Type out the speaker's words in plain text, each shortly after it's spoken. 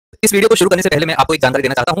इस वीडियो को शुरू करने से पहले मैं आपको एक जानकारी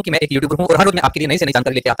देना चाहता हूं कि मैं एक यूट्यूबर हूं और हर रोज मैं आपके लिए नई से नई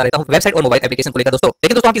जानकारी लेके आता रहता हूं वेबसाइट और मोबाइल एप्लीकेशन को लेकर दोस्तों।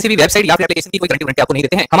 लेकिन दोस्तों हम किसी भी वेबसाइट या फिर एप्लीकेशन की कोई गारंटी वारंटी आपको नहीं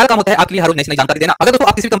देते हैं। हमारा काम होता है आपके लिए हर रोज नई से नई जानकारी देना। अगर दोस्तों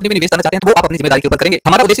आप किसी भी कंपनी में निवेश करना चाहते हैं तो वो आप अपनी जिम्मेदारी के ऊपर करेंगे।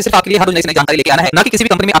 हमारा उद्देश्य सिर्फ आपके लिए हर रोज नई से नई जानकारी लेके आना है, ना कि किसी भी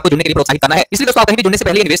कंपनी में आपको जुड़ने के लिए प्रोत्साहित करना है। इसलिए दोस्तों आप कहीं भी जुड़ने से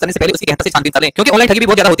पहले, निवेश करने से पहले उसकी गहनता से छानबीन कर लें, क्योंकि ऑनलाइन ठगी भी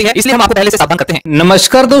बहुत ज्यादा होती है, इसलिए हम आपको पहले से सावधान करते हैं।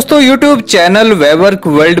 नमस्कार दोस्तों, YouTube चैनल वेबवर्क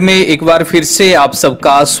वर्ल्ड में एक बार फिर से आप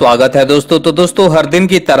सबका स्वागत है दोस्तों। तो दोस्तों हर दिन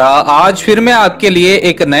की तरह आज फिर मैं आपके लिए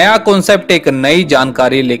एक नया कॉन्सेप्ट, एक नई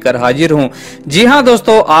जानकारी लेकर हाजिर हूं। जी हां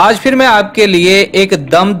दोस्तों, आज फिर मैं आपके लिए एक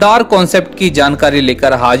दमदार कॉन्सेप्ट की जानकारी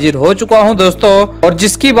लेकर हाजिर हो चुका हूं दोस्तों, और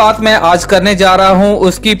जिसकी बात मैं आज करने जा रहा हूं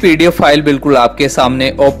उसकी पीडीएफ फाइल बिल्कुल आपके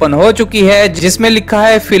सामने ओपन हो चुकी है, जिसमें लिखा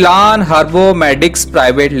है फिलान हर्बो मेडिक्स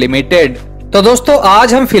प्राइवेट लिमिटेड। तो दोस्तों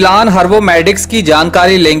आज हम फिलान हर्बो मेडिक्स की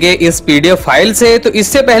जानकारी लेंगे इस पीडीएफ फाइल से। तो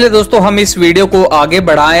इससे पहले दोस्तों हम इस वीडियो को आगे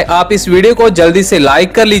बढ़ाएं, आप इस वीडियो को जल्दी से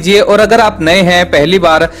लाइक कर लीजिए, और अगर आप नए हैं, पहली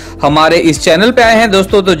बार हमारे इस चैनल पे आए हैं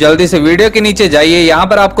दोस्तों, तो जल्दी से वीडियो के नीचे जाइए। यहाँ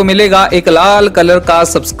पर आपको मिलेगा एक लाल कलर का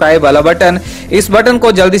सब्सक्राइब वाला बटन, इस बटन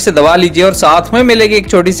को जल्दी से दबा लीजिए, और साथ में मिलेगी एक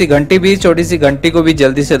छोटी सी घंटी भी, छोटी सी घंटी को भी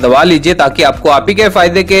जल्दी से दबा लीजिए, ताकि आपको आप ही के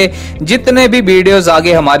फायदे के जितने भी वीडियोस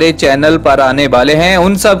आगे हमारे चैनल पर आने वाले हैं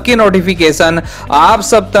उन सब की नोटिफिकेशन आप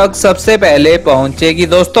सब तक सबसे पहले पहुंचेगी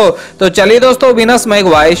दोस्तों। तो चलिए दोस्तों बिना समय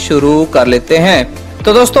गवाए शुरू कर लेते हैं।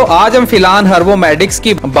 तो दोस्तों आज हम फिलान हर्बो मेडिक्स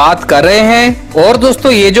की बात कर रहे हैं, और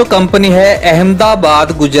दोस्तों ये जो कंपनी है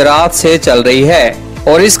अहमदाबाद गुजरात से चल रही है,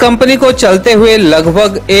 और इस कंपनी को चलते हुए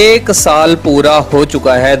लगभग 1 साल पूरा हो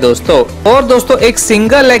चुका है दोस्तों। और दोस्तों एक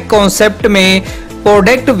सिंगल एक कॉन्सेप्ट में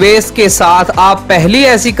प्रोडक्ट बेस के साथ आप पहली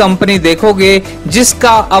ऐसी कंपनी देखोगे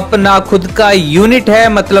जिसका अपना खुद का यूनिट है,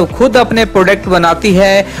 मतलब खुद अपने प्रोडक्ट बनाती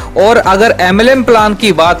है। और अगर एमएलएम प्लान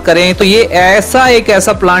की बात करें तो ये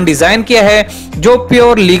ऐसा प्लान डिजाइन किया है जो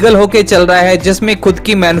प्योर लीगल होके चल रहा है, जिसमें खुद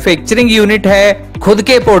की मैन्युफैक्चरिंग यूनिट है, खुद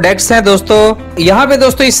के प्रोडक्ट्स हैं दोस्तों। यहाँ पे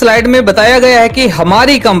दोस्तों इस स्लाइड में बताया गया है कि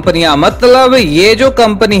हमारी कंपनियां, मतलब ये जो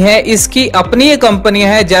कंपनी है इसकी अपनी कंपनी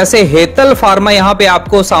है, जैसे हेतल फार्मा यहाँ पे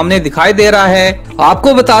आपको सामने दिखाई दे रहा है।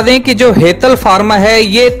 आपको बता दें कि जो हेतल फार्मा है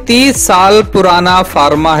ये 30 साल पुराना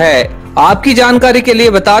फार्मा है। आपकी जानकारी के लिए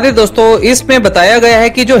बता दें दोस्तों, इसमें बताया गया है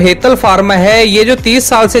कि जो हेतल फार्मा है ये जो 30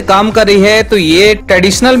 साल से काम कर रही है, तो ये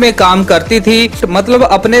ट्रेडिशनल में काम करती थी, मतलब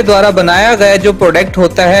अपने द्वारा बनाया गया जो प्रोडक्ट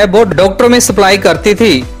होता है वो डॉक्टरों में सप्लाई करती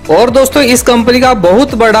थी। और दोस्तों इस कंपनी का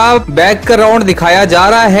बहुत बड़ा बैकग्राउंड दिखाया जा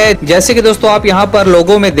रहा है, जैसे कि दोस्तों आप यहाँ पर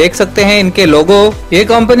लोगो में देख सकते हैं इनके लोगो, ये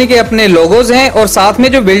कंपनी के अपने लोगोज हैं। और साथ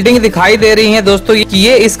में जो बिल्डिंग दिखाई दे रही है दोस्तों,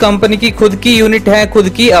 ये इस कंपनी की खुद की यूनिट है, खुद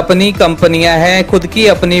की अपनी कंपनियां हैं, खुद की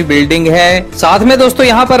अपनी बिल्डिंग है। साथ में दोस्तों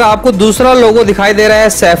यहाँ पर आपको दूसरा लोगो दिखाई दे रहा है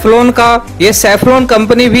सैफ्लॉन का। ये सैफ्लॉन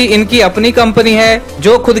कंपनी भी इनकी अपनी कंपनी है,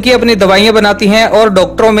 जो खुद की अपनी दवाइयां बनाती है और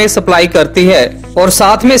डॉक्टरों में सप्लाई करती है। और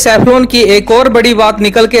साथ में सैफ्लॉन की एक और बड़ी बात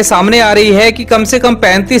निकल के सामने आ रही है कि कम से कम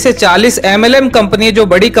 35 से 40 एमएलएम कंपनी, जो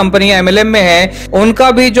बड़ी कंपनियां एमएलएम में है, उनका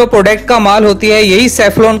भी जो प्रोडक्ट का माल होती है यही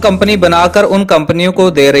सैफ्लॉन कंपनी बनाकर उन कंपनियों को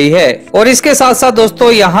दे रही है। और इसके साथ साथ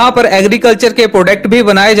दोस्तों यहाँ पर एग्रीकल्चर के प्रोडक्ट भी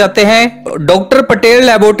बनाए जाते हैं डॉक्टर पटेल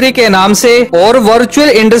लेबोरेटरी के नाम से, और वर्चुअल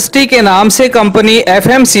इंडस्ट्री के नाम से कंपनी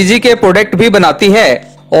एफएमसीजी के प्रोडक्ट भी बनाती है।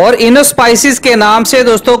 और इनो स्पाइसेस के नाम से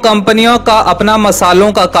दोस्तों कंपनियों का अपना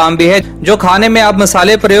मसालों का काम भी है, जो खाने में आप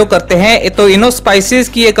मसाले प्रयोग करते हैं, तो इनो स्पाइसेस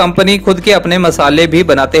की ये कंपनी खुद के अपने मसाले भी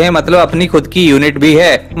बनाते हैं, मतलब अपनी खुद की यूनिट भी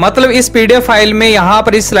है। मतलब इस पीडीएफ फाइल में यहाँ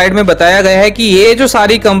पर इस स्लाइड में बताया गया है कि ये जो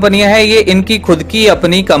सारी कंपनियां हैं ये इनकी खुद की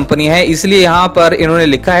अपनी कंपनी है, इसलिए यहाँ पर इन्होंने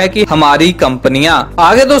लिखा है कि हमारी कंपनियां।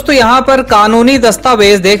 आगे दोस्तों यहाँ पर कानूनी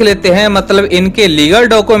दस्तावेज देख लेते हैं, मतलब इनके लीगल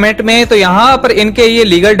डॉक्यूमेंट में। तो यहाँ पर इनके ये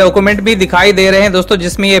लीगल डॉक्यूमेंट भी दिखाई दे रहे हैं दोस्तों,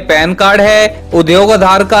 जिसमें ये पैन कार्ड है, उद्योग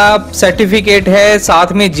आधार का सर्टिफिकेट है,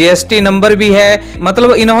 साथ में जीएसटी नंबर भी है।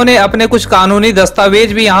 मतलब इन्होंने अपने कुछ कानूनी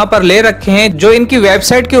दस्तावेज भी यहाँ पर ले रखे हैं, जो इनकी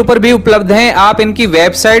वेबसाइट के ऊपर भी उपलब्ध हैं। आप इनकी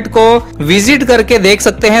वेबसाइट को विजिट करके देख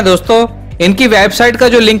सकते हैं दोस्तों। इनकी वेबसाइट का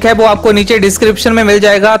जो लिंक है वो आपको नीचे डिस्क्रिप्शन में मिल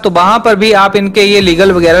जाएगा, तो वहां पर भी आप इनके ये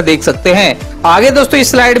लीगल वगैरह देख सकते हैं। आगे दोस्तों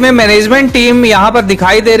इस स्लाइड में मैनेजमेंट टीम यहाँ पर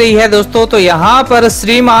दिखाई दे रही है दोस्तों। तो यहाँ पर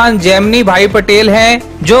श्रीमान जैमनी भाई पटेल हैं,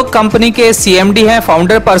 जो कंपनी के सीएमडी हैं,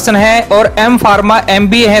 फाउंडर पर्सन हैं, और एम फार्मा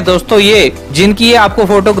एमबीए हैं दोस्तों ये, जिनकी ये आपको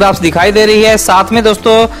फोटोग्राफ्स दिखाई दे रही है। साथ में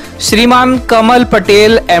दोस्तों श्रीमान कमल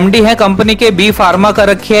पटेल एमडी हैं, कंपनी के बी फार्मा का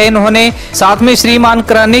रखी है इन्होंने। साथ में श्रीमान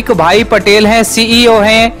क्रनिक भाई पटेल हैं, सीईओ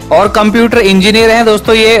हैं और कंप्यूटर इंजीनियर हैं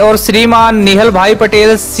दोस्तों ये। और श्रीमान निहल भाई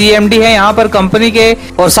पटेल सीएमडी हैं यहाँ पर कंपनी के।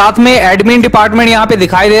 और साथ में एडमिन डिपार्टमेंट यहाँ पे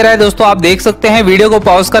दिखाई दे रहा है दोस्तों, आप देख सकते हैं वीडियो को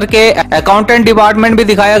पॉज करके। अकाउंटेंट डिपार्टमेंट भी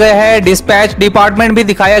दिखाया गया है, डिस्पैच डिपार्टमेंट भी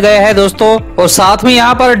दिखाया गया है दोस्तों। और साथ में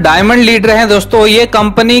यहाँ पर डायमंड लीडर हैं दोस्तों, ये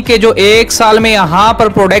कंपनी के जो 1 साल में यहाँ पर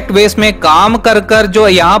प्रोडक्ट बेस में काम कर जो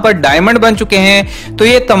यहाँ पर डायमंड बन चुके हैं। तो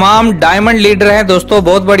ये तमाम डायमंड लीडर हैं दोस्तों,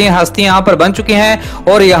 बहुत बड़ी हस्ती यहाँ पर बन चुकी हैं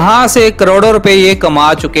और यहाँ से करोड़ों रुपए ये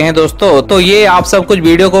कमा चुके हैं दोस्तों। तो ये आप सब कुछ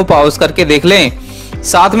वीडियो को पॉज करके देख लें।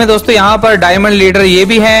 साथ में दोस्तों यहाँ पर डायमंड लीडर ये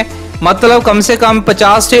भी हैं, मतलब कम से कम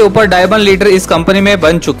 50 से ऊपर डायमंड लीडर इस कंपनी में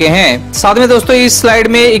बन चुके हैं। साथ में दोस्तों इस स्लाइड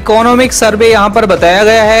में इकोनॉमिक सर्वे यहाँ पर बताया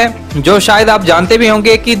गया है, जो शायद आप जानते भी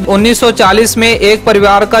होंगे कि 1940 में एक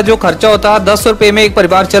परिवार का जो खर्चा होता था 10 रुपए में एक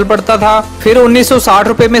परिवार चल पड़ता था। फिर 1960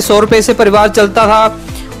 रुपए में 100 रुपए से परिवार चलता था।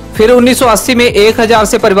 फिर 1980 में 1000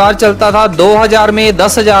 से परिवार चलता था। 2000 में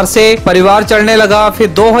 10,000 से परिवार चलने लगा। फिर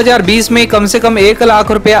 2020 में कम से कम 1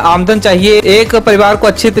 लाख रुपया आमदन चाहिए एक परिवार को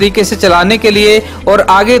अच्छे तरीके से चलाने के लिए। और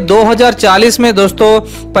आगे 2040 में दोस्तों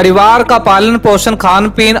परिवार का पालन पोषण खान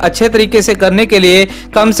पीन अच्छे तरीके से करने के लिए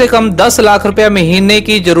कम से कम 10 लाख रुपया महीने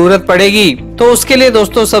की जरूरत पड़ेगी। तो उसके लिए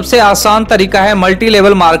दोस्तों सबसे आसान तरीका है मल्टी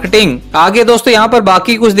लेवल मार्केटिंग। आगे दोस्तों यहाँ पर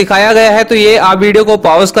बाकी कुछ दिखाया गया है, तो ये आप वीडियो को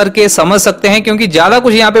पॉज करके समझ सकते हैं, क्योंकि ज्यादा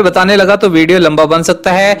कुछ यहाँ पे बताने लगा तो वीडियो लंबा बन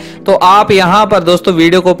सकता है। तो आप यहाँ पर दोस्तों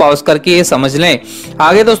वीडियो को पॉज करके ये समझ लें।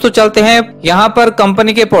 आगे दोस्तों चलते हैं यहाँ पर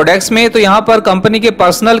कंपनी के प्रोडक्ट्स में। तो यहाँ पर कंपनी के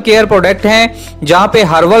पर्सनल केयर प्रोडक्ट हैं, जहाँ पे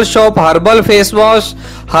herbal shop, herbal face wash,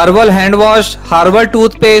 herbal hand wash, herbal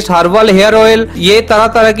toothpaste, herbal hair oil, ये तरह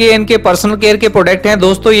तरह के इनके पर्सनल केयर के प्रोडक्ट हैं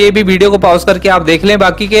दोस्तों। ये भी वीडियो को पॉज करके आप देख लें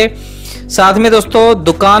बाकी के। साथ में दोस्तों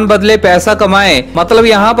दुकान बदले पैसा कमाएं, मतलब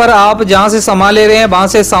यहाँ पर आप जहाँ से सामान ले रहे हैं वहां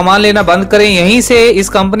से सामान लेना बंद करें, यहीं से इस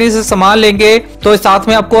कंपनी से सामान लेंगे तो साथ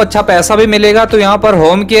में आपको अच्छा पैसा भी मिलेगा। तो यहाँ पर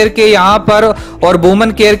होम केयर के यहाँ पर और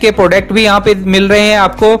वुमेन केयर के प्रोडक्ट भी यहाँ पे मिल रहे हैं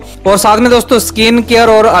आपको। और साथ में दोस्तों स्किन केयर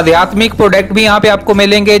और आध्यात्मिक प्रोडक्ट भी यहाँ पे आपको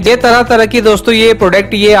मिलेंगे। ये तरह तरह की दोस्तों ये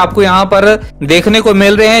प्रोडक्ट ये आपको यहाँ पर देखने को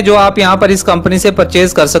मिल रहे हैं, जो आप यहाँ पर इस कंपनी से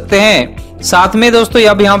परचेज कर सकते हैं। साथ में दोस्तों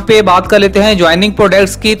अब यहाँ पे बात कर लेते हैं ज्वाइनिंग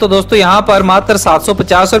प्रोडक्ट्स की। तो दोस्तों यहाँ पर मात्र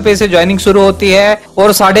 750 रुपए से ज्वाइनिंग शुरू होती है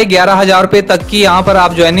और 11,500 रुपए तक की यहाँ पर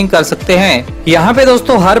आप ज्वाइनिंग कर सकते हैं। यहाँ पे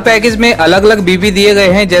दोस्तों हर पैकेज में अलग अलग बीबी दिए गए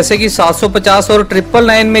हैं, जैसे कि 750 और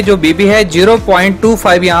 999 में जो बीबी है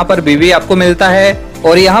 0.25 यहाँ पर बीबी आपको मिलता है।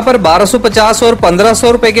 और यहाँ पर 1250 और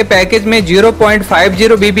 1500 रुपए के पैकेज में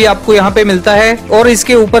 0.50 बीबी आपको यहाँ पे मिलता है। और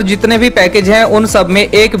इसके ऊपर जितने भी पैकेज हैं उन सब में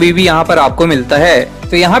 1 बीबी यहाँ पर आपको मिलता है।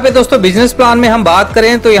 तो यहाँ पे दोस्तों बिजनेस प्लान में हम बात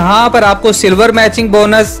करें तो यहाँ पर आपको silver matching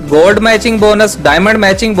bonus, gold matching bonus, diamond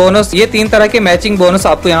matching bonus, ये 3 तरह के मैचिंग बोनस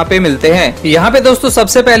आपको यहाँ पे मिलते हैं। यहाँ पे दोस्तों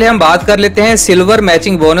सबसे पहले हम बात कर लेते हैं सिल्वर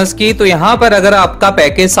मैचिंग बोनस की। तो यहाँ पर अगर आपका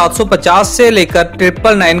पैकेज 750 से लेकर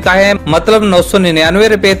 999 का है, मतलब 999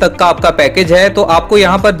 रुपए तक का आपका पैकेज है, तो आपको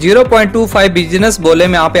यहाँ पर 0.25 बिजनेस बोले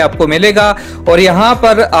में यहाँ पे आपको मिलेगा। और यहाँ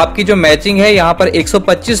पर आपकी जो मैचिंग है यहाँ पर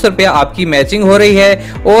 125 रुपया आपकी मैचिंग हो रही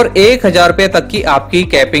है और 1000 रुपए तक की आपकी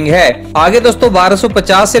कैपिंग है। आगे दोस्तों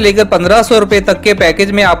 1250 से लेकर 1500 रुपए तक के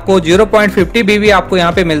पैकेज में आपको 0.50 बीबी आपको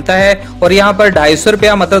यहाँ पे मिलता है। और यहाँ पर 250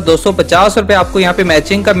 रुपया मतलब 250 रुपए आपको यहाँ पे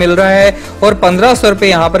मैचिंग का मिल रहा है और 1500 रुपए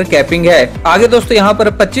यहाँ पर कैपिंग है। आगे दोस्तों यहाँ पर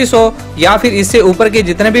 2500 या फिर इससे ऊपर के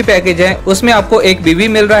जितने भी पैकेज हैं उसमें आपको 1 बीबी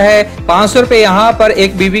मिल रहा है। 500 रुपए यहाँ पर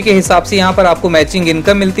 1 बीबी के हिसाब से यहाँ पर आपको मैचिंग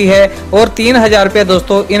इनकम मिलती है और 3000 रुपए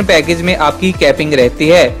दोस्तों इन पैकेज में आपकी कैपिंग रहती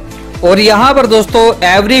है। और यहाँ पर दोस्तों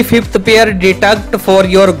every 5th pair deduct for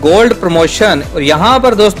your gold promotion. और यहाँ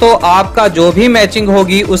पर दोस्तों आपका जो भी मैचिंग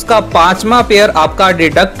होगी उसका 5वां पेयर आपका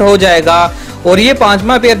डिडक्ट हो जाएगा। और ये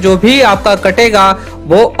 5वां पेयर जो भी आपका कटेगा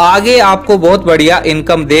वो आगे आपको बहुत बढ़िया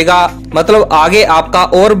इनकम देगा, मतलब आगे आपका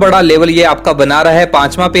और बड़ा लेवल ये आपका बना रहा है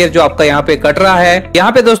 5वां पेयर जो आपका यहाँ पे कट रहा है।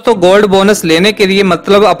 यहाँ पे दोस्तों गोल्ड बोनस लेने के लिए,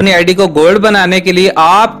 मतलब अपनी आईडी को गोल्ड बनाने के लिए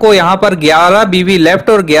आपको यहाँ पर 11 बीबी लेफ्ट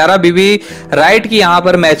और 11 बीबी राइट की यहाँ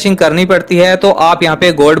पर मैचिंग करनी पड़ती है, तो आप यहाँ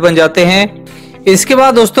पे गोल्ड बन जाते हैं। इसके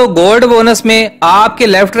बाद दोस्तों गोल्ड बोनस में आपके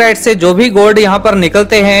लेफ्ट राइट से जो भी गोल्ड यहाँ पर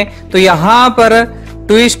निकलते हैं तो यहाँ पर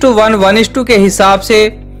 2:1 1:2 के हिसाब से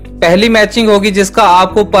पहली मैचिंग होगी, जिसका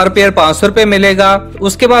आपको पर पेयर 500 रुपए मिलेगा।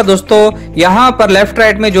 उसके बाद दोस्तों यहाँ पर लेफ्ट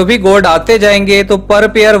राइट में जो भी गोल्ड आते जाएंगे तो पर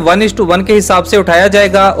पेयर 1:1 के हिसाब से उठाया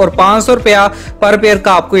जाएगा और 500 रुपया पर पेयर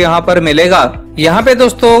का आपको यहाँ पर मिलेगा। यहाँ पे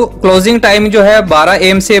दोस्तों क्लोजिंग टाइम जो है 12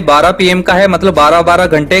 AM से 12 PM का है, मतलब 12-12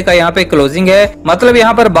 घंटे का यहाँ पे क्लोजिंग है। मतलब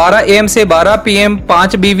यहाँ पर 12 AM से 12 PM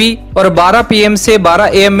 5 बीवी और 12 PM से 12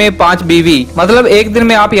 AM में 5 बीवी, मतलब एक दिन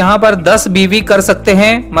में आप यहाँ पर 10 बीवी कर सकते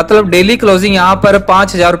हैं। मतलब डेली क्लोजिंग यहाँ पर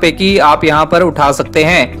 5000 रुपए की आप यहाँ पर उठा सकते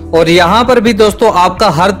हैं। और यहाँ पर भी दोस्तों आपका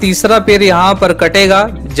हर तीसरा पेयर यहाँ पर कटेगा,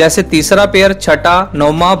 जैसे तीसरा पेयर, छठा,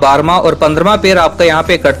 9वां, 12वां और 15वां पेयर आपका यहाँ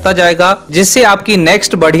पे कटता जाएगा, जिससे आपकी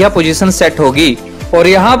नेक्स्ट बढ़िया पोजीशन सेट होगी। और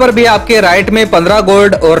यहाँ पर भी आपके राइट में 15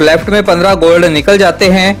 गोल्ड और लेफ्ट में 15 गोल्ड निकल जाते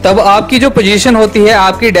हैं, तब आपकी जो पोजीशन होती है,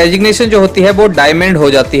 आपकी डेजिग्नेशन जो होती है वो डायमंड हो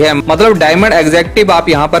जाती है, मतलब डायमंड एग्जेक्टिव आप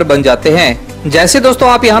यहाँ पर बन जाते हैं। जैसे दोस्तों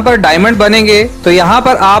आप यहाँ पर डायमंड बनेंगे तो यहाँ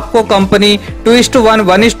पर आपको कंपनी 2:1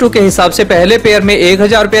 1:2 के हिसाब से पहले पेयर में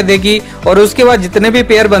 1000 रुपया देगी और उसके बाद जितने भी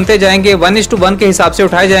पेयर बनते जाएंगे 1:1 के हिसाब से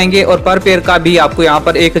उठाए जाएंगे और पर पेयर का भी आपको यहाँ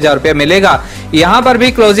पर 1000 रुपया मिलेगा। यहाँ पर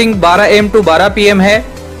भी क्लोजिंग 12 AM to 12 PM है,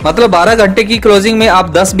 मतलब 12 घंटे की क्लोजिंग में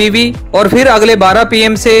आप 10 BV और फिर अगले 12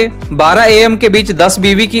 PM से 12 AM के बीच 10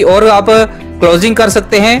 BV की और आप क्लोजिंग कर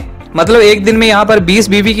सकते हैं। मतलब एक दिन में यहाँ पर 20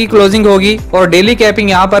 BV की क्लोजिंग होगी और डेली कैपिंग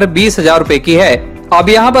यहाँ पर 20,000 रुपए की है। अब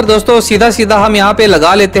यहाँ पर दोस्तों सीधा सीधा हम यहाँ पे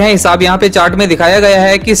लगा लेते हैं हिसाब। यहाँ पे चार्ट में दिखाया गया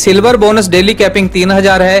है कि सिल्वर बोनस डेली कैपिंग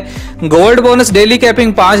 3000 है, गोल्ड बोनस डेली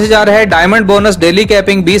कैपिंग 5000 है, डायमंड बोनस डेली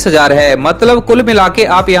कैपिंग 20,000 है। मतलब कुल मिला के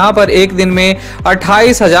आप यहाँ पर एक दिन में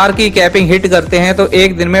 28,000 की कैपिंग हिट करते हैं तो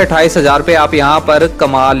एक दिन में 28,000 रुपए आप यहाँ पर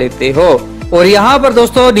कमा लेते हो। और यहाँ पर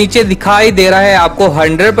दोस्तों नीचे दिखाई दे रहा है आपको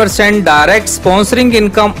 100% डायरेक्ट स्पॉन्सरिंग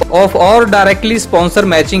इनकम ऑफ और डायरेक्टली स्पॉन्सर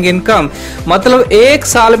मैचिंग इनकम। मतलब एक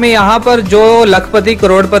साल में यहाँ पर जो लखपति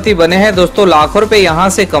करोड़पति बने हैं दोस्तों, लाखों रुपए यहाँ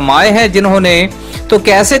से कमाए हैं जिन्होंने, तो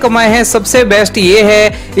कैसे कमाए हैं सबसे बेस्ट ये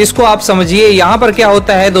है, इसको आप समझिए। यहाँ पर क्या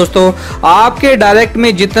होता है दोस्तों, आपके डायरेक्ट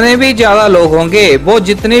में जितने भी ज्यादा लोग होंगे वो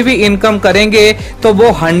जितने भी इनकम करेंगे तो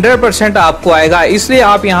वो 100% आपको आएगा। इसलिए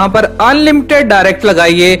आप यहाँ पर अनलिमिटेड डायरेक्ट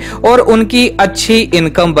लगाइए और उनकी अच्छी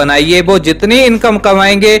इनकम बनाइए। वो जितनी इनकम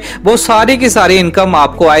कमाएंगे वो सारी की सारी इनकम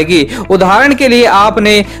आपको आएगी। उदाहरण के लिए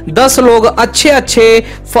आपने 10 लोग अच्छे अच्छे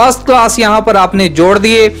फर्स्ट क्लास यहाँ पर आपने जोड़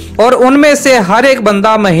दिए और उनमें से हर एक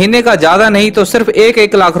बंदा महीने का ज्यादा नहीं तो सिर्फ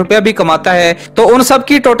 1 लाख रुपया भी कमाता है, तो उन सब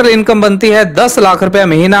की टोटल इनकम बनती है 10 लाख रुपया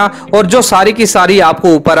महीना, और जो सारी की सारी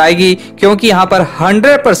आपको ऊपर आएगी क्योंकि यहाँ पर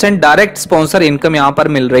 100% डायरेक्ट स्पॉन्सर इनकम यहाँ पर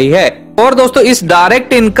मिल रही है। और दोस्तों इस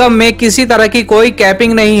डायरेक्ट इनकम में किसी तरह की कोई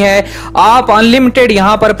कैपिंग नहीं है, आप अनलिमिटेड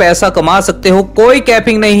यहाँ पर पैसा कमा सकते हो, कोई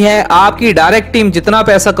कैपिंग नहीं है। आपकी डायरेक्ट टीम जितना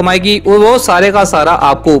पैसा कमाएगी वो सारे का सारा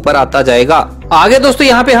आपको ऊपर आता जाएगा। आगे दोस्तों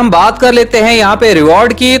यहाँ पे हम बात कर लेते हैं यहाँ पे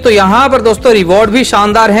रिवॉर्ड की। तो यहाँ पर दोस्तों रिवॉर्ड भी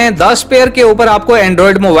शानदार हैं। 10 पेयर के ऊपर आपको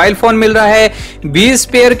एंड्रॉइड मोबाइल फोन मिल रहा है, 20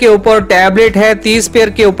 पेयर के ऊपर टैबलेट है, 30 पेयर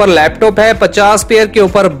के ऊपर लैपटॉप है, 50 पेयर के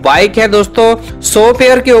ऊपर बाइक है दोस्तों, 100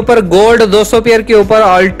 पेयर के ऊपर गोल्ड, 200 पेयर के ऊपर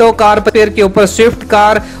अल्टो कार, पेयर के ऊपर स्विफ्ट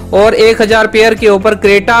कार और 1000 पेयर के ऊपर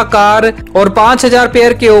क्रेटा कार और 5000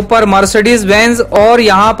 पेयर के ऊपर मर्सिडीज बेंज और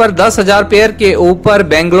यहाँ पर 10,000 पेयर के ऊपर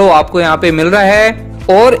बेंगलो आपको यहाँ पे मिल रहा है।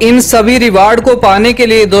 और इन सभी रिवार्ड को पाने के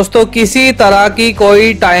लिए दोस्तों किसी तरह की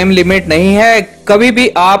कोई टाइम लिमिट नहीं है, कभी भी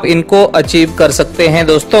आप इनको अचीव कर सकते हैं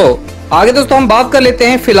दोस्तों। आगे दोस्तों हम बात कर लेते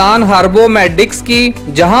हैं फिलान हर्बो मेडिक्स की,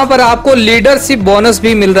 जहां पर आपको लीडरशिप बोनस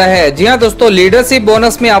भी मिल रहा है। जी हाँ दोस्तों, लीडरशिप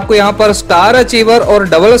बोनस में आपको यहाँ पर स्टार अचीवर और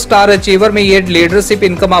डबल स्टार अचीवर में ये लीडरशिप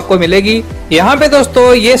इनकम आपको मिलेगी। यहाँ पे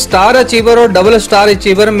दोस्तों ये स्टार अचीवर और डबल स्टार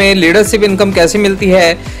अचीवर में लीडरशिप इनकम कैसे मिलती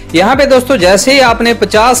है, यहाँ पे दोस्तों जैसे ही आपने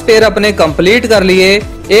 50 पेयर अपने कंप्लीट कर लिए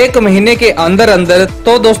एक महीने के अंदर अंदर,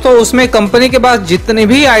 तो दोस्तों उसमें कंपनी के पास जितनी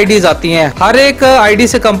भी आईडीज आती हैं, हर एक आईडी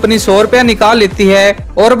से कंपनी 100 रुपया निकाल लेती है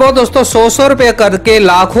और वो दोस्तों 100 रुपया करके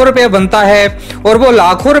लाखों रुपया बनता है। और वो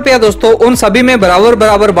लाखों रुपया दोस्तों उन सभी में बराबर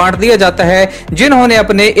बराबर बांट दिया जाता है जिन्होंने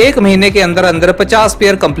अपने एक महीने के अंदर अंदर 50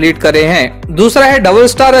 पेयर कंप्लीट करे हैं। दूसरा है डबल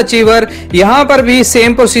स्टार अचीवर, यहाँ पर भी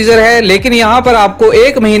सेम प्रोसीजर है, लेकिन यहाँ पर आपको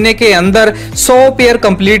एक महीने के अंदर 100 पेयर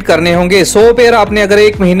कंप्लीट करने होंगे। 100 पेयर आपने अगर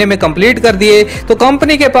एक महीने में कंप्लीट कर दिए तो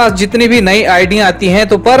कंपनी के पास जितनी भी नई आईडियां आती हैं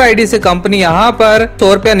तो पर आईडी से कंपनी यहाँ पर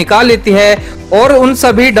 100 रुपया निकाल लेती है और उन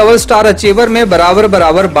सभी डबल स्टार अचीवर में बराबर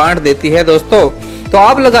बराबर बांट देती है दोस्तों। तो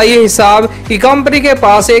आप लगाइए हिसाब कि कंपनी के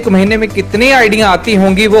पास एक महीने में कितनी आईडियां आती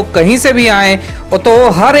होंगी, वो कहीं से भी आए, तो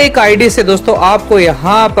हर एक आईडी से दोस्तों आपको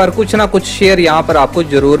यहाँ पर कुछ ना कुछ शेयर यहाँ पर आपको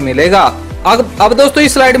जरूर मिलेगा। अब दोस्तों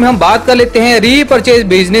इस स्लाइड में हम बात कर लेते हैं रीपरचेज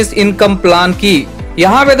बिजनेस इनकम प्लान की।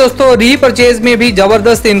 यहाँ पे दोस्तों रीपरचेज में भी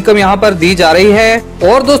जबरदस्त इनकम यहाँ पर दी जा रही है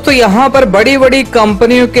और दोस्तों यहाँ पर बड़ी बड़ी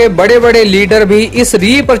कंपनियों के बड़े बड़े लीडर भी इस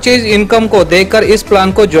रीपरचेज इनकम को देखकर इस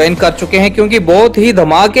प्लान को ज्वाइन कर चुके हैं, क्योंकि बहुत ही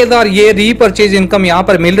धमाकेदार ये रीपरचेज इनकम यहाँ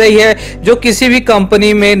पर मिल रही है जो किसी भी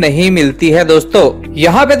कंपनी में नहीं मिलती है दोस्तों।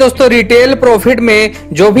 यहाँ पे दोस्तों रिटेल प्रॉफिट में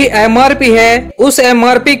जो भी एमआरपी है उस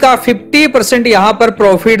एमआरपी का 50% यहाँ पर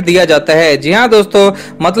प्रॉफिट दिया जाता है। जी हाँ दोस्तों,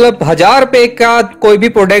 मतलब 1000 रुपए का कोई भी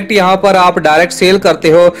प्रोडक्ट यहाँ पर आप डायरेक्ट सेल करते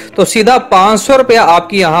हो तो सीधा 500 रुपया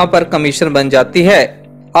आपकी यहाँ पर कमीशन बन जाती है।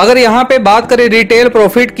 अगर यहाँ पे बात करें रिटेल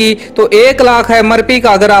प्रॉफिट की तो 1 लाख एमआरपी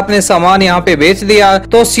का अगर आपने सामान यहाँ पे बेच दिया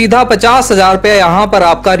तो सीधा 50,000 रुपया यहाँ पर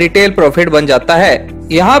आपका रिटेल प्रॉफिट बन जाता है।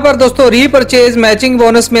 यहाँ पर दोस्तों रीपरचेज मैचिंग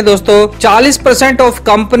बोनस में दोस्तों 40% ऑफ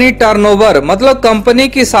कंपनी टर्नओवर, मतलब कंपनी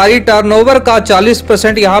की सारी टर्नओवर का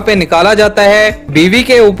 40% यहाँ पे निकाला जाता है बीवी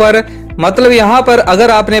के ऊपर। मतलब यहाँ पर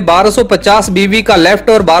अगर आपने 1250 बीवी का लेफ्ट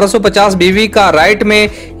और 1250 बीवी का राइट में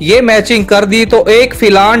ये मैचिंग कर दी तो एक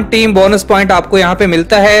फिलान टीम बोनस पॉइंट आपको यहाँ पे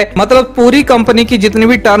मिलता है। मतलब पूरी कंपनी की जितनी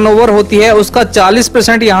भी टर्नओवर होती है उसका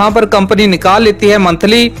 40% यहाँ पर कंपनी निकाल लेती है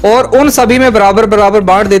मंथली, और उन सभी में बराबर बराबर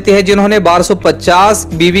बांट देती है जिन्होंने 1250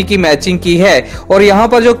 बीवी की मैचिंग की है। और यहाँ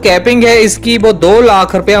पर जो कैपिंग है इसकी वो 2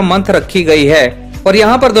 लाख रुपया मंथ रखी गई है। और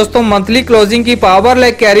यहाँ पर दोस्तों मंथली क्लोजिंग की पावर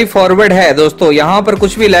लेग कैरी फॉरवर्ड है दोस्तों, यहाँ पर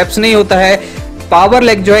कुछ भी लैप्स नहीं होता है, पावर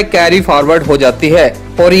लेग जो है कैरी फॉरवर्ड हो जाती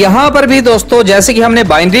है। और यहाँ पर भी दोस्तों जैसे कि हमने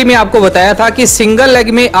बाइनरी में आपको बताया था कि सिंगल लेग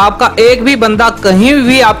में आपका एक भी बंदा कहीं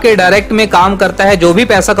भी आपके डायरेक्ट में काम करता है, जो भी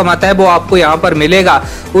पैसा कमाता है वो आपको यहाँ पर मिलेगा।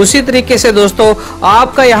 उसी तरीके से दोस्तों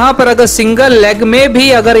आपका यहाँ पर अगर सिंगल लेग में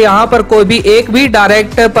भी अगर यहाँ पर कोई भी एक भी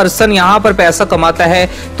डायरेक्ट पर्सन यहाँ पर पैसा कमाता है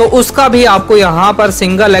तो उसका भी आपको यहाँ पर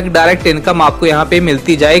सिंगल लेग डायरेक्ट इनकम आपको यहाँ पे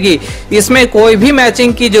मिलती जाएगी। इसमें कोई भी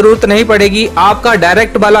मैचिंग की जरूरत नहीं पड़ेगी, आपका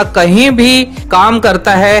डायरेक्ट वाला कहीं भी काम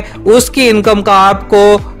करता है उसकी इनकम का आपको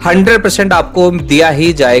 100% आपको दिया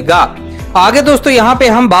ही जाएगा। आगे दोस्तों यहाँ पे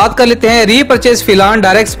हम बात कर लेते हैं repurchase फिलान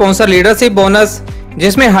direct sponsor leadership bonus,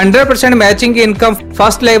 जिसमें 100% मैचिंग की इनकम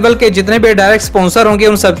फर्स्ट लेवल के जितने भी डायरेक्ट स्पॉन्सर होंगे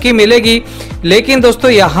उन सबकी मिलेगी। लेकिन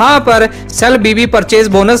दोस्तों यहाँ पर सेल्फ बीवी परचेज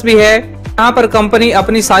बोनस भी है। यहाँ पर कंपनी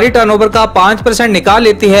अपनी सारी टर्नओवर का 5% निकाल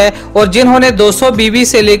लेती है, और जिन्होंने 200 बीवी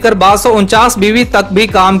से लेकर 1249 बीवी तक भी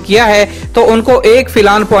काम किया है तो उनको एक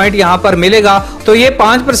फिलान पॉइंट यहाँ पर मिलेगा। तो ये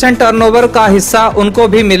 5% टर्नओवर का हिस्सा उनको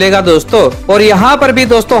भी मिलेगा दोस्तों। और यहाँ पर भी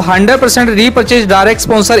दोस्तों 100% रीपरचेज डायरेक्ट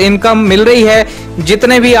स्पॉन्सर इनकम मिल रही है।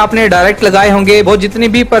 जितने भी आपने डायरेक्ट लगाए होंगे वो जितनी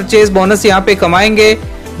भी परचेज बोनस यहाँ पे कमाएंगे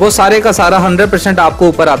वो सारे का सारा 100% आपको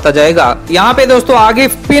ऊपर आता जाएगा। यहाँ पे दोस्तों आगे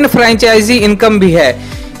पिन फ्रेंचाइजी इनकम भी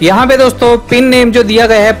है। यहाँ पे दोस्तों पिन नेम जो दिया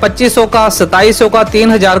गया है 2500 का, 2700 का,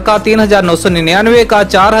 3000 का, 3999 का,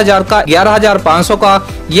 4000 का, 11500 का।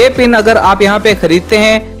 ये पिन अगर आप यहाँ पे खरीदते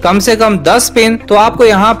हैं कम से कम 10 पिन तो आपको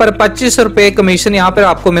यहाँ पर 25 रुपए कमीशन यहाँ पर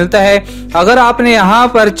आपको मिलता है। अगर आपने यहाँ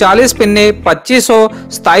पर 40 पिन ने 2500,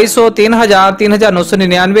 2700, 3000,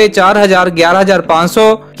 3999, 4000,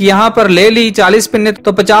 11500 की यहाँ पर ले ली 40 पिन ने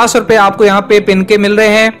तो 50 रुपए आपको यहाँ पे पिन के मिल रहे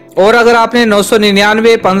हैं। और अगर आपने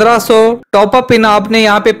 999, 1500 टॉपअप पिन आपने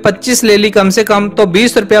यहाँ पे 25 ले ली कम से कम तो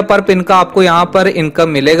 20 रुपया पर पिन का आपको यहाँ पर इनकम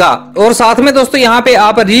मिलेगा। और साथ में दोस्तों यहाँ पे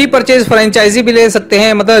आप रीपरचेज फ्रेंचाइजी भी ले सकते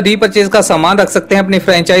हैं, मतलब रीपरचेज का सामान रख सकते हैं अपनी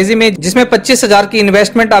फ्रेंचाइजी में, जिसमें 25,000 की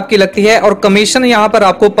इन्वेस्टमेंट आपकी लगती है और कमीशन यहाँ पर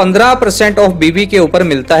आपको 15% ऑफ बीबी के ऊपर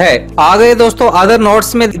मिलता है। आगे दोस्तों अदर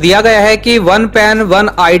नोट्स में दिया गया है कि 1 पैन 1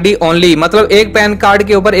 ID ओनली, मतलब एक पैन कार्ड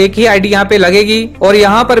के ऊपर एक ही ID यहाँ पे लगेगी। और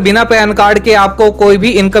यहाँ पर बिना पैन कार्ड के आपको कोई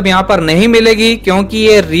भी इनकम यहाँ पर नहीं मिलेगी, क्योंकि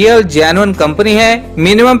ये रियल जेन्युइन कंपनी है।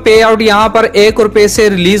 मिनिमम पे आउट यहाँ पर 1 रुपए से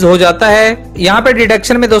रिलीज हो जाता है। यहाँ पे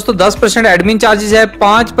डिडक्शन में दोस्तों 10% एडमिन चार्जेस है,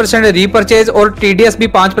 5% रीपरचेज और TDS भी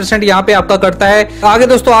 5% यहाँ पे आपका करता है। आगे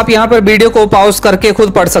दोस्तों आप यहाँ पर वीडियो को पॉज करके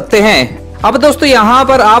खुद पढ़ सकते हैं। अब दोस्तों यहाँ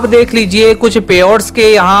पर आप देख लीजिए कुछ पेआउट्स के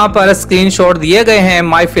यहाँ पर स्क्रीनशॉट दिए गए हैं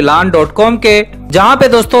myphilan.com के, जहाँ पे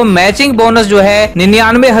दोस्तों मैचिंग बोनस जो है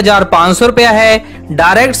 99,500 रुपया है।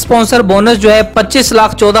 डायरेक्ट स्पॉन्सर बोनस जो है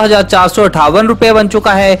 25,14,458 रुपए बन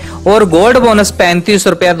चुका है। और गोल्ड बोनस 35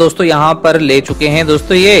 रुपया दोस्तों यहाँ पर ले चुके हैं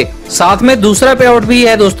दोस्तों ये। साथ में दूसरा पेआउट भी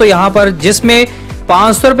है दोस्तों यहाँ पर, जिसमें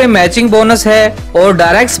 500 रुपए मैचिंग बोनस है। और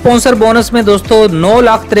डायरेक्ट स्पॉन्सर बोनस में दोस्तों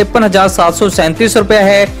 9,53,737 रुपया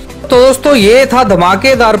है। तो दोस्तों ये था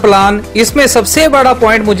धमाकेदार प्लान। इसमें सबसे बड़ा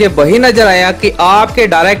पॉइंट मुझे वही नजर आया कि आपके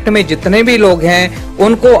डायरेक्ट में जितने भी लोग हैं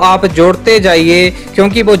उनको आप जोड़ते जाइए,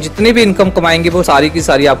 क्योंकि वो जितनी भी इनकम कमाएंगे वो सारी की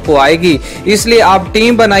सारी आपको आएगी। इसलिए आप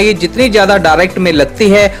टीम बनाइए जितनी ज्यादा डायरेक्ट में लगती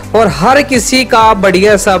है, और हर किसी का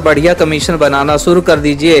बढ़िया सा बढ़िया कमीशन बनाना शुरू कर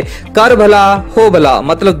दीजिए। कर भला हो भला,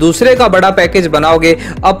 मतलब दूसरे का बड़ा पैकेज बनाओगे,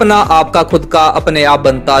 अपना आपका खुद का अपने आप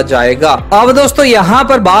बनता जाएगा। अब दोस्तों यहाँ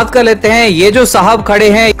पर बात कर लेते हैं, ये जो साहब खड़े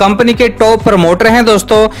हैं कंपनी के टॉप प्रमोटर हैं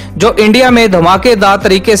दोस्तों, जो इंडिया में धमाकेदार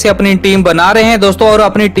तरीके से अपनी टीम बना रहे हैं दोस्तों, और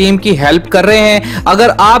अपनी टीम की हेल्प कर रहे हैं। अगर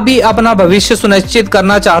आप भी अपना भविष्य सुनिश्चित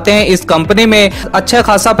करना चाहते हैं, इस कंपनी में अच्छा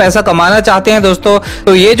खासा पैसा कमाना चाहते हैं दोस्तों,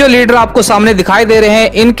 तो ये जो लीडर आपको सामने दिखाई दे रहे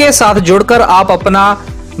हैं इनके साथ जुड़कर आप अपना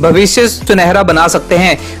भविष्य सुनहरा बना सकते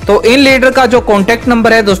हैं। तो इन लीडर का जो कॉन्टेक्ट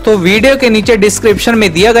नंबर है दोस्तों वीडियो के नीचे डिस्क्रिप्शन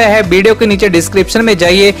में दिया गया है। वीडियो के नीचे डिस्क्रिप्शन में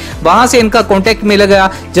जाइए, वहां से इनका कॉन्टेक्ट मिलेगा।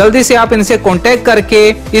 जल्दी से आप इनसे कॉन्टेक्ट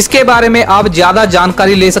करके इसके बारे में आप ज्यादा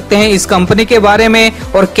जानकारी ले सकते हैं, इस कंपनी के बारे में,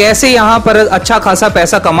 और कैसे यहाँ पर अच्छा खासा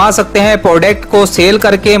पैसा कमा सकते हैं प्रोडक्ट को सेल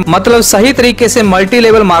करके, मतलब सही तरीके से मल्टी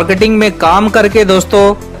लेवल मार्केटिंग में काम करके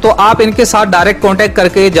दोस्तों तो आप इनके साथ डायरेक्ट कांटेक्ट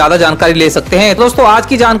करके ज्यादा जानकारी ले सकते हैं। दोस्तों आज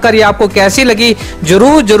की जानकारी आपको कैसी लगी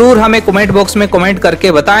जरूर हमें कमेंट बॉक्स में कमेंट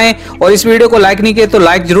करके बताएं, और इस वीडियो को लाइक नहीं किए तो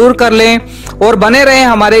लाइक जरूर कर लें और बने रहें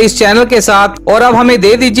हमारे इस चैनल के साथ। और अब हमें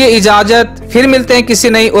दे दीजिए इजाजत, फिर मिलते हैं किसी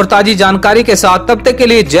नई और ताजी जानकारी के साथ। तब तक के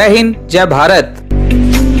लिए जय हिंद, जय भारत।